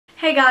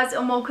Hey guys,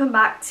 and welcome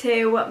back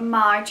to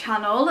my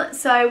channel.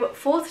 So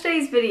for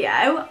today's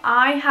video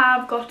I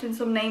have gotten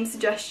some name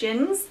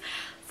suggestions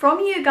from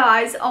you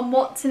guys on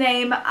what to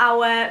name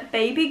our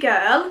baby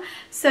girl.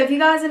 So if you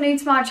guys are new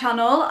to my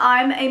channel,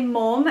 I'm a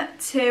mum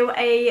to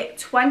a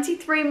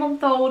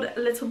 23-month-old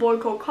little boy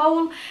called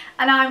Cole,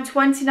 and I'm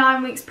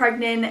 29 weeks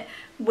pregnant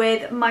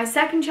with my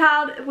second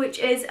child, which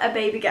is a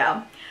baby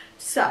girl.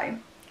 So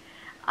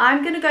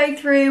I'm going to go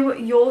through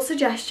your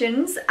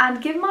suggestions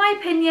and give my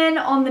opinion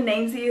on the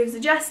names that you have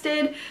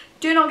suggested.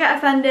 Do not get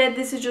offended,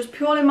 this is just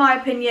purely my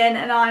opinion,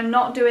 and I'm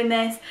not doing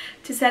this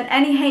to send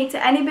any hate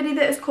to anybody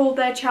that has called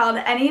their child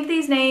any of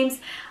these names.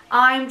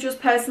 I'm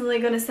just personally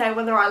going to say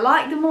whether I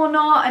like them or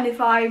not, and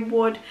if I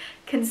would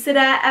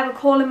consider ever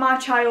calling my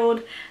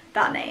child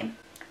that name.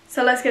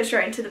 So let's get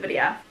straight into the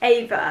video.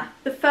 Ava.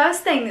 The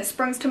first thing that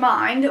springs to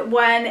mind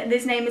when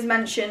this name is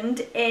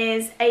mentioned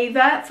is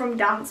Ava from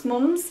Dance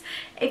Mums.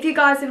 If you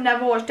guys have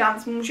never watched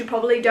Dance Mums, you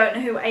probably don't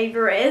know who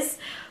Ava is.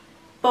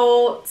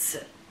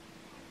 But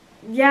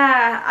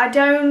yeah, I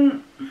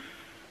don't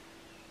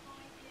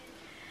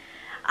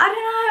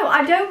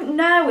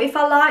know if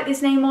I like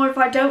this name or if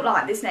I don't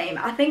like this name.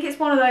 I think it's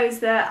one of those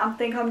that I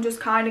think I'm just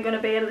kind of going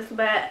to be a little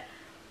bit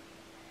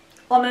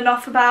on and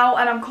off about,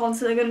 and I'm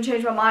constantly going to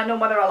change my mind on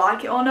whether I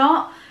like it or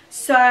not.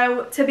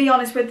 So to be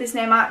honest with this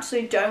name, I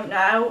actually don't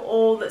know.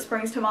 All that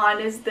springs to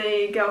mind is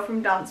the girl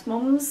from Dance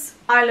Mums,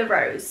 Isla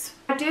Rose.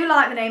 I do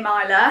like the name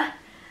Isla.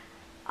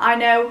 I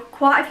know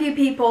quite a few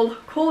people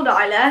called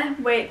Isla,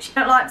 which I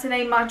don't like to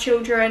name my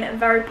children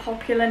very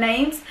popular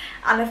names,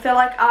 and I feel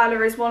like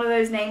Isla is one of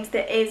those names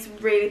that is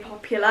really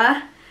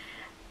popular.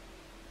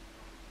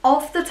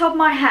 Off the top of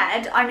my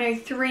head, I know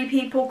 3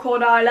 people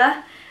called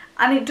Isla,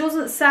 and it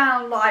doesn't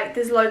sound like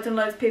there's loads and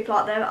loads of people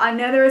out there. I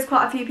know there is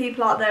quite a few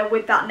people out there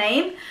with that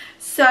name.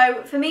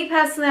 So for me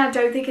personally, I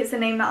don't think it's a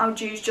name that I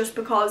would use just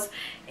because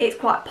it's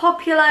quite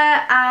popular,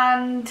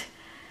 and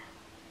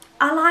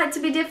I like to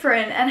be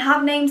different and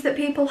have names that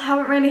people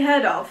haven't really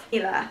heard of.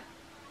 Mila.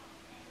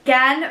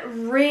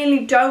 Again,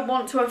 really don't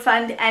want to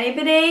offend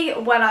anybody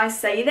when I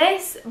say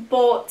this,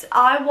 but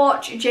I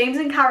watch James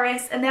and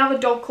Karis and they have a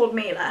dog called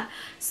Mila.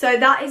 So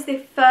that is the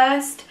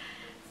first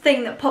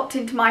thing that popped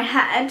into my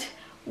head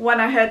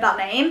when I heard that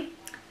name,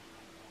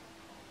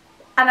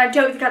 and I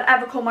don't think I'd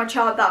ever call my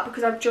child that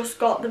because I've just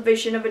got the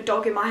vision of a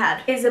dog in my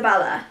head.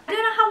 Isabella. I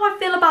don't know how I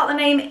feel about the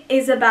name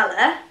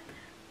Isabella,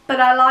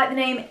 but I like the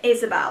name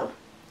Isabel.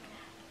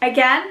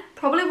 Again,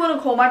 probably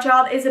wouldn't call my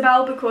child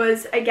Isabel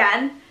because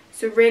again,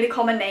 it's a really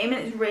common name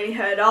and it's really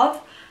heard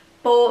of,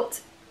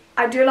 but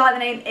I do like the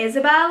name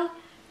Isabel.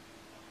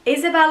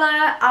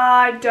 Isabella,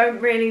 I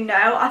don't really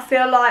know. I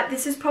feel like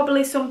this is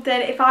probably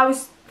something, if I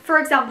was, for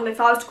example,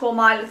 if I was to call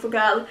my little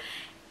girl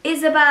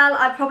Isabel,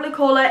 I'd probably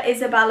call her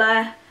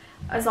Isabella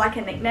as like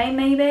a nickname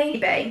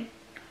maybe.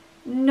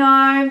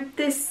 No,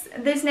 this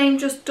name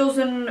just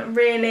doesn't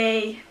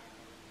really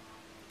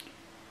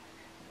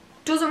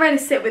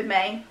sit with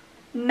me.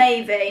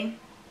 Maybe.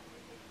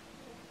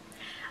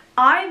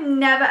 I've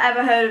never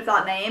ever heard of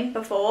that name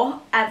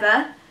before,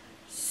 ever.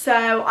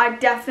 So I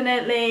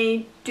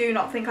definitely do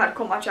not think I'd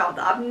call my child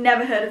that. I've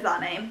never heard of that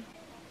name.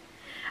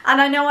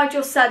 And I know I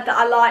just said that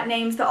I like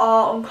names that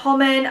are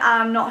uncommon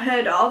and not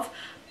heard of,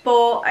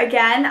 but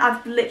again,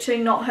 I've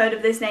literally not heard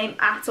of this name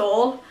at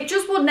all. It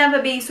just would never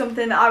be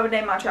something that I would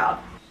name my child.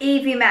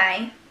 Evie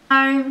May.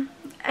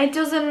 It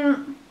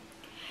doesn't,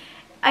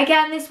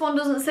 again, this one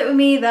doesn't sit with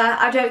me either.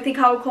 I don't think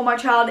I would call my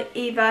child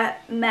Eva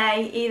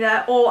May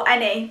either, or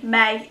any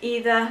May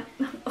either.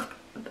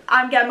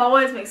 I'm getting my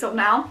words mixed up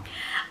now.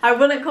 I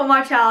wouldn't call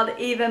my child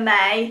Eva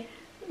May,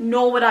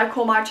 nor would I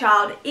call my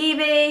child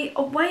Evie.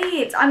 Oh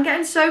wait, I'm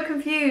getting so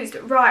confused.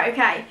 Right,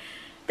 okay.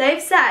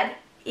 They've said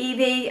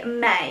Evie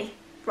May.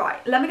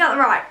 Right, let me get that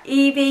right.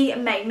 Evie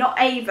May, not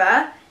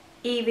Ava.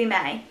 Evie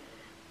May.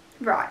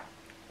 Right.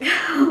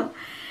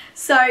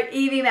 So,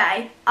 Evie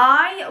May.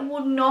 I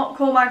would not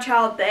call my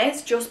child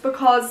this just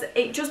because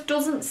it just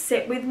doesn't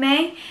sit with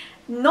me.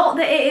 Not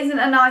that it isn't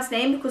a nice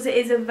name, because it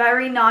is a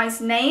very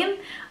nice name.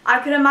 I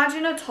could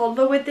imagine a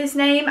toddler with this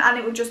name and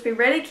it would just be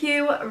really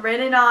cute,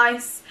 really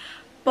nice.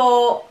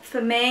 But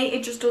for me,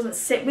 it just doesn't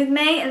sit with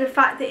me. And the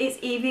fact that it's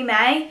Evie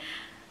May,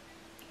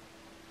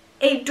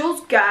 it does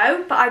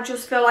go, but I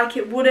just feel like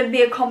it wouldn't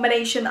be a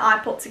combination that I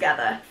put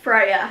together.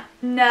 Freya.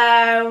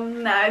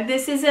 No,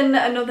 this isn't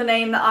another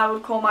name that I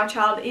would call my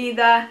child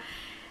either.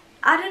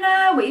 I don't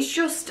know, it's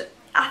just,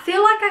 I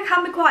feel like I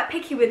can be quite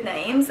picky with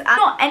names.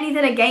 Not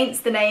anything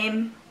against the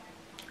name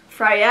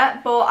Freya,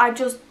 but I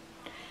just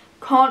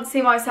can't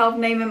see myself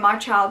naming my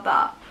child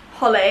that.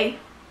 Holly.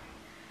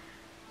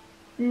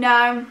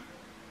 No.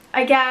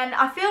 Again,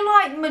 I feel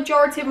like the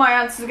majority of my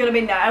answers are going to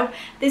be no.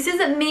 This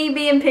isn't me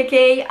being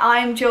picky,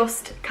 I'm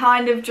just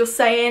kind of just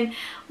saying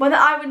whether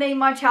I would name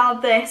my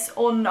child this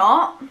or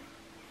not.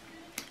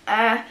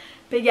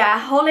 But yeah,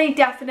 Holly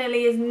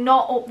definitely is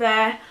not up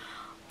there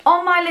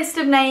on my list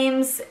of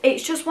names.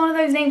 It's just one of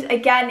those names,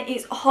 again,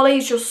 Holly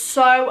is just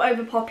so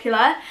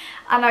overpopular,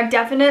 and I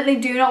definitely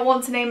do not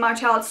want to name my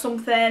child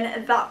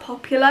something that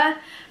popular,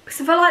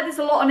 because I feel like there's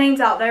a lot of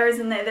names out there,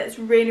 isn't there, that's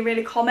really,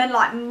 really common,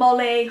 like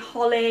Molly,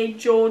 Holly,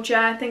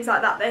 Georgia, things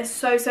like that. They're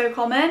so, so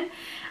common.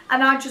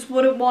 And I just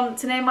wouldn't want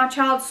to name my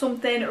child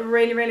something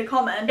really, really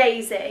common.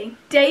 Daisy.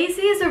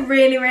 Daisy is a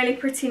really, really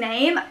pretty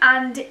name,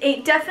 and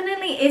it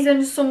definitely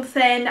isn't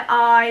something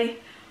I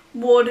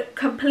would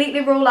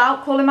completely rule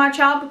out calling my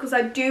child, because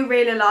I do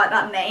really like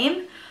that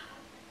name.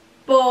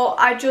 But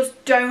I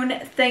just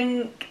don't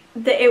think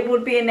that it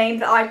would be a name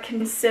that I'd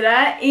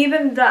consider,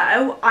 even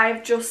though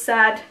I've just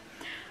said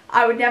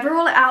I would never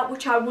rule it out,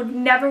 which I would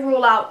never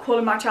rule out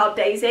calling my child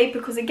Daisy,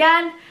 because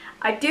again,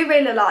 I do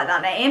really like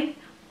that name.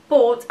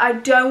 But I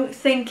don't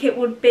think it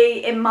would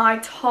be in my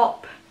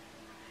top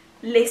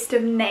list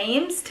of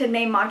names to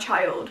name my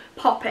child.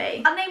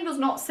 Poppy. That name does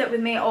not sit with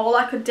me at all.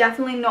 I could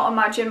definitely not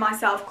imagine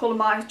myself calling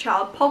my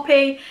child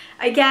Poppy.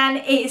 Again,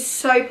 it is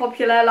so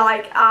popular.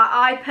 Like,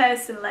 I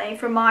personally,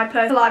 from my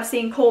personal life,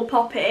 seen called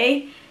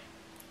Poppy,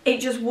 it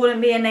just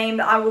wouldn't be a name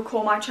that I would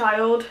call my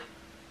child.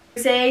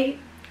 Rosie.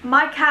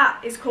 My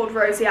cat is called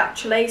Rosie,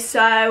 actually,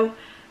 so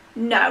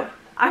no,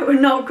 I would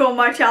not call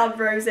my child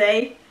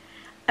Rosie.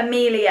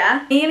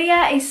 Amelia.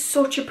 Amelia is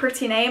such a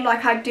pretty name.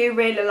 Like, I do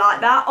really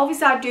like that.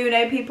 Obviously, I do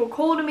know people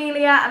called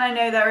Amelia, and I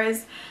know there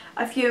is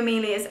a few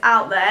Amelias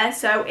out there,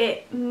 so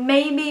it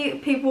maybe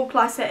people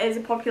class it as a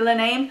popular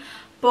name,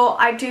 but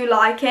I do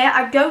like it.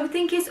 I don't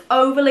think it's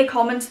overly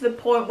common to the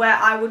point where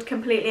I would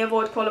completely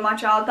avoid calling my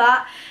child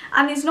that.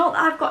 And it's not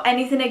that I've got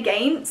anything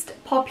against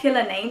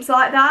popular names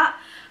like that,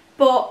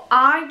 but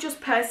I just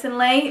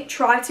personally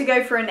try to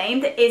go for a name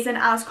that isn't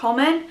as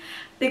common,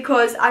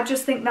 because I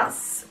just think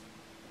that's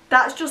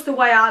just the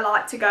way I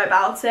like to go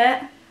about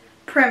it.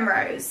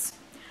 Primrose.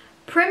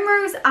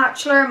 Primrose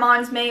actually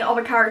reminds me of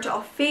a character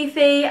of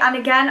Fifi, and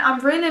again, I'm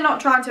really not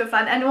trying to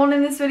offend anyone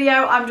in this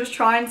video. I'm just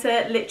trying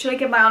to literally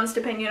give my honest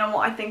opinion on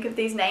what I think of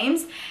these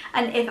names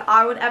and if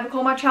I would ever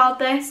call my child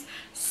this.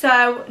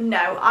 So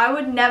no, I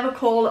would never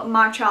call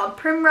my child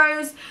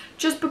Primrose,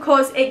 just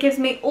because it gives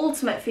me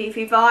ultimate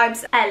Fifi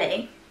vibes.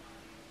 Ellie.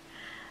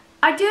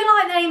 I do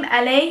like the name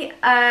Ellie.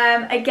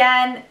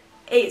 Again,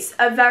 it's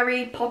a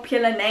very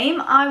popular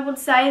name, I would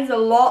say. There's a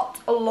lot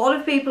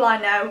of people I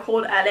know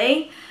called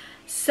Ellie.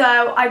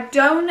 So I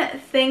don't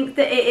think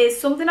that it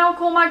is something I'll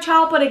call my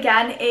child, but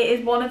again, it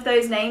is one of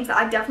those names that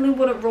I definitely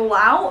wouldn't rule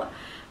out,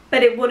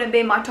 but it wouldn't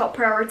be my top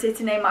priority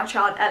to name my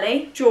child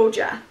Ellie.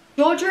 Georgia.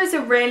 Georgia is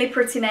a really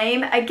pretty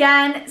name.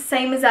 Again,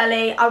 same as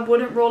Ellie, I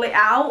wouldn't rule it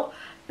out,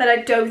 but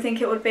I don't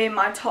think it would be in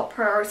my top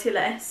priority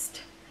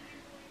list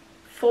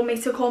for me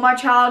to call my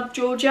child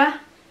Georgia.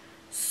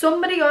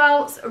 Somebody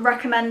else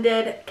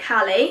recommended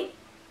Callie.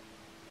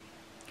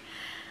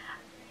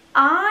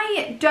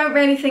 I don't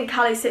really think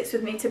Callie sits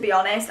with me, to be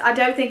honest. I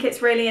don't think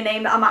it's really a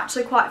name that I'm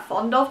actually quite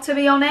fond of, to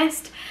be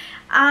honest.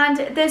 And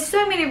there's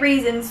so many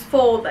reasons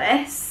for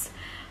this,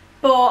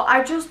 but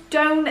I just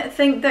don't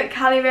think that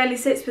Callie really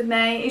sits with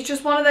me. It's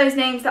just one of those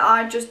names that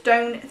I just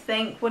don't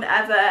think would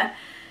ever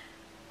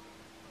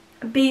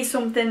be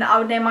something that I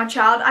would name my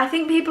child. I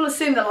think people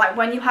assume that, like,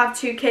 when you have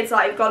two kids,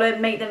 like, you've got to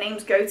make the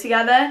names go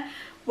together,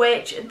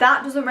 which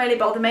that doesn't really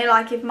bother me.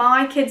 Like, if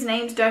my kids'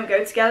 names don't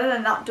go together,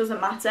 then that doesn't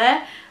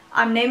matter.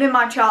 I'm naming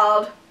my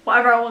child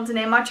whatever I want to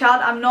name my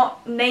child. I'm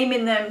not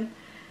naming them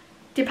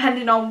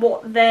depending on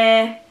what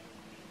they're...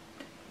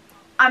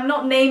 I'm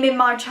not naming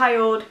my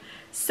child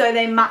so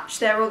they match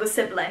their other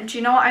sibling. Do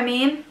you know what I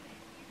mean?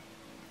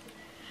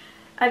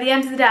 At the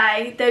end of the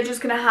day, they're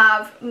just going to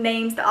have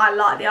names that I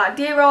like the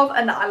idea of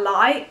and that I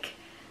like,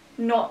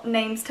 not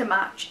names to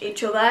match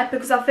each other,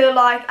 because I feel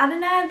like, I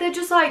don't know, they're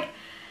just like,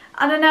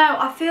 I don't know,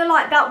 I feel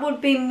like that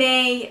would be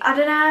me. I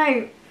don't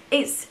know,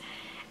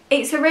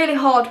 it's a really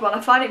hard one.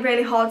 I find it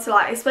really hard to,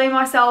 like, explain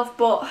myself,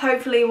 but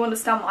hopefully you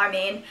understand what I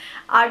mean.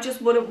 I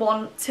just wouldn't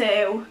want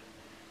to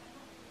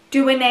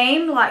do a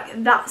name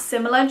like that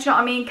similar. Do you know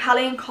what I mean?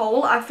 Callie and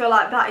Cole, I feel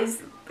like that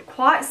is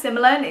quite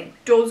similar, and it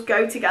does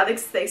go together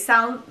because they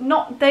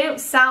don't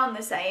sound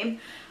the same,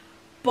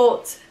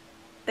 but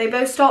they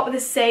both start with a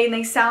C and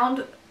they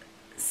sound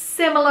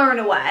similar in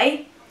a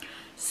way.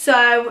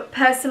 So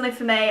personally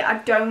for me, I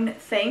don't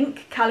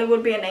think Callie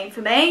would be a name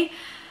for me.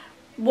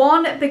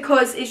 One,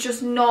 because it's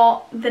just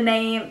not the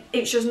name,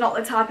 it's just not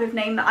the type of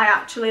name that I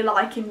actually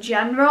like in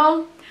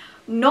general.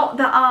 Not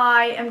that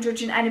I am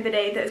judging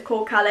anybody that is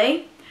called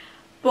Callie,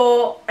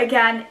 but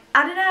again,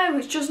 I don't know,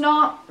 it's just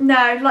not,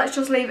 no, let's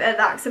just leave it at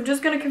that, because I'm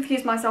just going to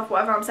confuse myself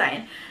whatever I'm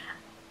saying.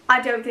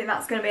 I don't think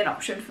that's going to be an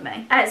option for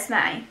me. Esme.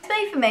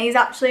 Esme for me is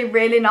actually a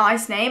really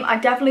nice name. I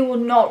definitely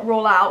would not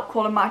rule out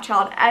calling my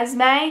child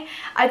Esme.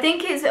 I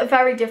think it's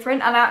very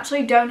different, and I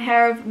actually don't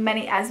hear of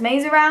many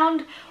Esmes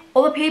around.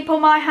 Other people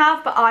might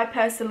have, but I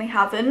personally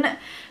haven't.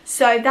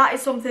 So that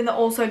is something that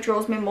also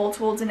draws me more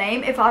towards a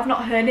name. If I've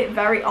not heard it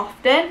very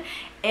often,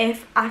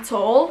 if at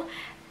all,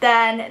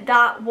 then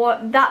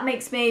that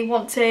makes me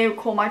want to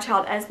call my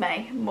child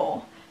Esme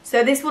more.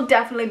 So this will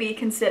definitely be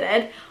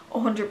considered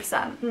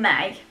 100%.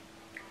 Meg.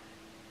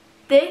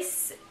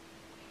 This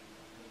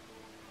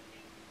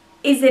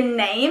is a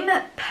name,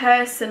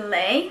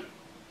 personally,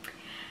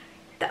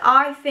 that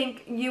I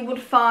think you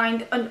would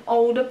find an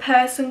older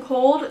person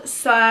called.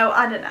 So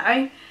I don't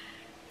know,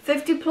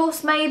 50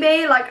 plus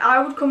maybe. Like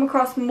I would come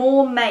across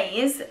more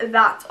Mays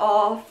that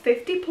are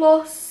 50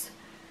 plus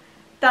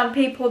than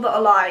people that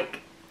are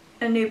like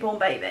a newborn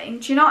baby.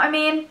 Do you know what I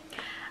mean?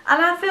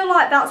 And I feel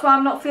like that's why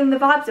I'm not feeling the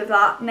vibes of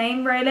that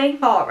name really.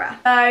 Cara.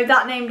 No,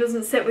 that name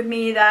doesn't sit with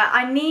me either.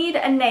 I need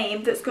a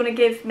name that's going to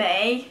give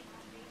me,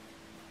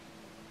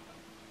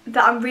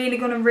 that I'm really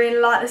going to really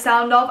like the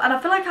sound of. And I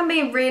feel like I'm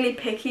being really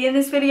picky in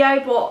this video,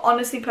 but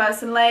honestly,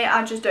 personally,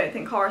 I just don't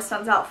think Cara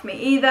stands out for me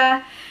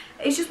either.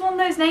 It's just one of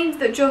those names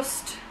that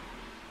just,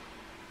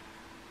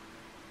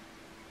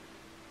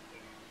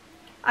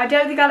 I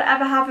don't think I'd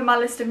ever have in my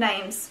list of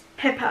names.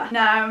 Pippa.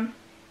 No.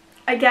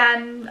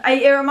 Again,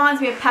 it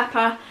reminds me of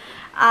Peppa,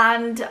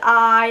 and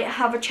I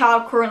have a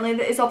child currently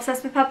that is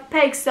obsessed with Peppa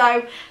Pig,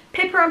 so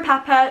Pippa and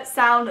Peppa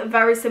sound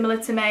very similar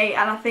to me,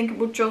 and I think it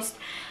would just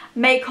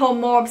make her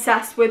more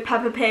obsessed with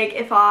Peppa Pig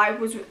if I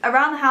was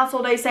around the house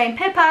all day saying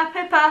Pippa,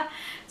 Pippa.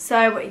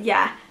 So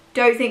yeah,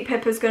 don't think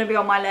Pippa's going to be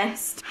on my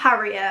list.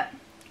 Harriet.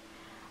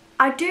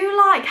 I do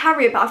like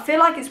Harriet, but I feel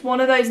like it's one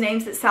of those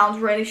names that sounds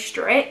really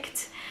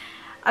strict.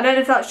 I don't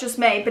know if that's just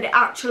me, but it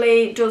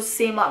actually does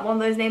seem like one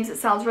of those names that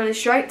sounds really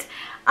strict.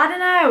 I don't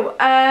know.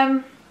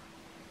 I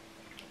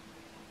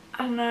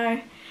don't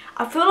know.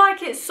 I feel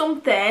like it's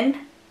something.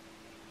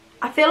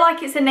 I feel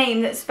like it's a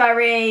name that's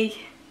very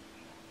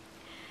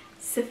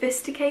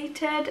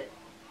sophisticated,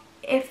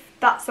 if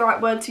that's the right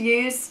word to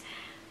use.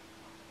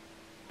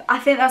 I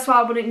think that's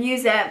why I wouldn't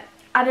use it.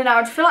 I don't know.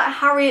 I feel like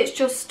Harriet's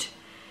just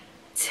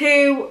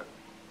too,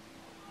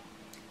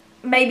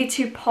 maybe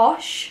too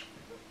posh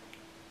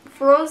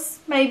for us,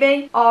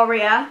 maybe.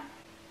 Aria.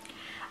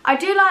 I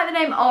do like the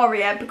name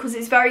Aria because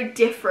it's very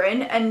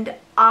different, and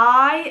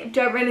I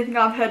don't really think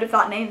I've heard of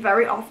that name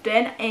very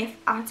often, if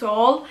at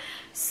all.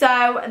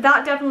 So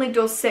that definitely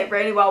does sit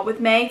really well with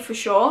me, for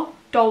sure.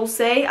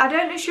 Dulcie. I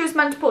don't know if she was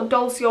meant to put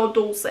Dulcie or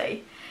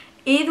Dulcie.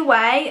 Either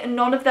way,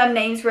 none of them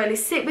names really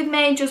sit with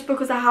me, just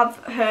because I have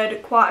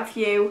heard quite a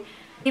few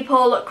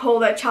people call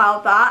their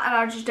child that, and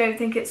I just don't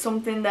think it's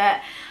something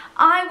that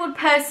I would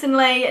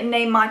personally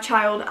name my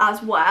child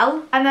as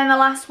well. And then the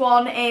last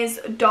one is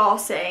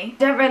Darcy. I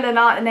don't really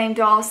like the name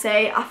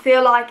Darcy. I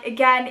feel like,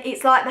 again,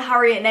 it's like the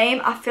Harriet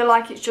name. I feel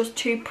like it's just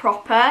too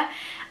proper,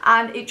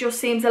 and it just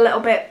seems a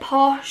little bit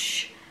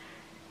posh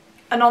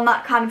and on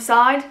that kind of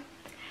side.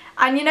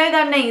 And you know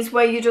them names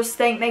where you just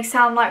think they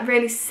sound like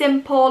really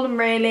simple and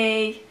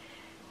really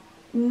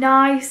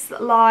nice,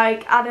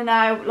 like, I don't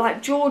know,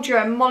 like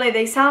Georgia and Molly,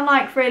 they sound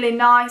like really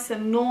nice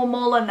and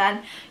normal, and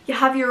then you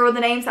have your other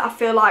names that I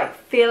feel like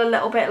feel a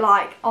little bit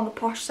like on the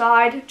posh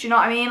side. Do you know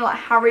what I mean? Like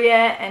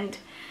Harriet and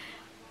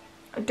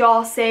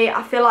Darcy,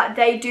 I feel like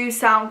they do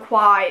sound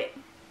quite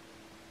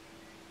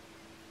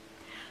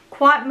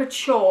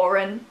mature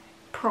and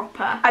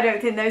proper. I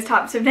don't think those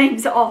types of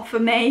names are for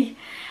me.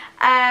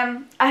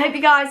 I hope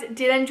you guys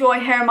did enjoy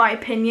hearing my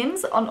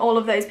opinions on all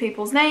of those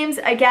people's names.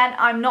 Again,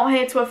 I'm not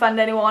here to offend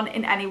anyone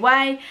in any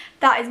way.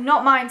 That is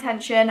not my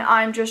intention.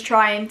 I'm just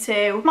trying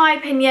to, my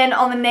opinion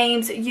on the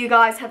names you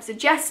guys have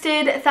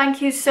suggested.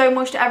 Thank you so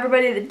much to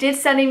everybody that did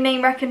send in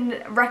name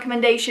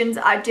recommendations.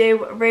 I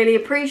do really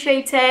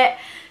appreciate it.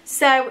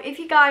 So if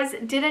you guys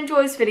did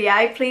enjoy this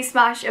video, please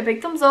smash a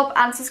big thumbs up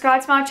and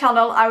subscribe to my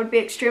channel. I would be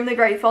extremely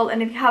grateful.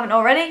 And if you haven't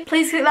already,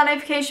 please click that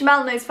notification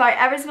bell to notify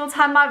every single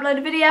time I upload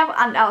a video,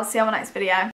 and I'll see you on my next video.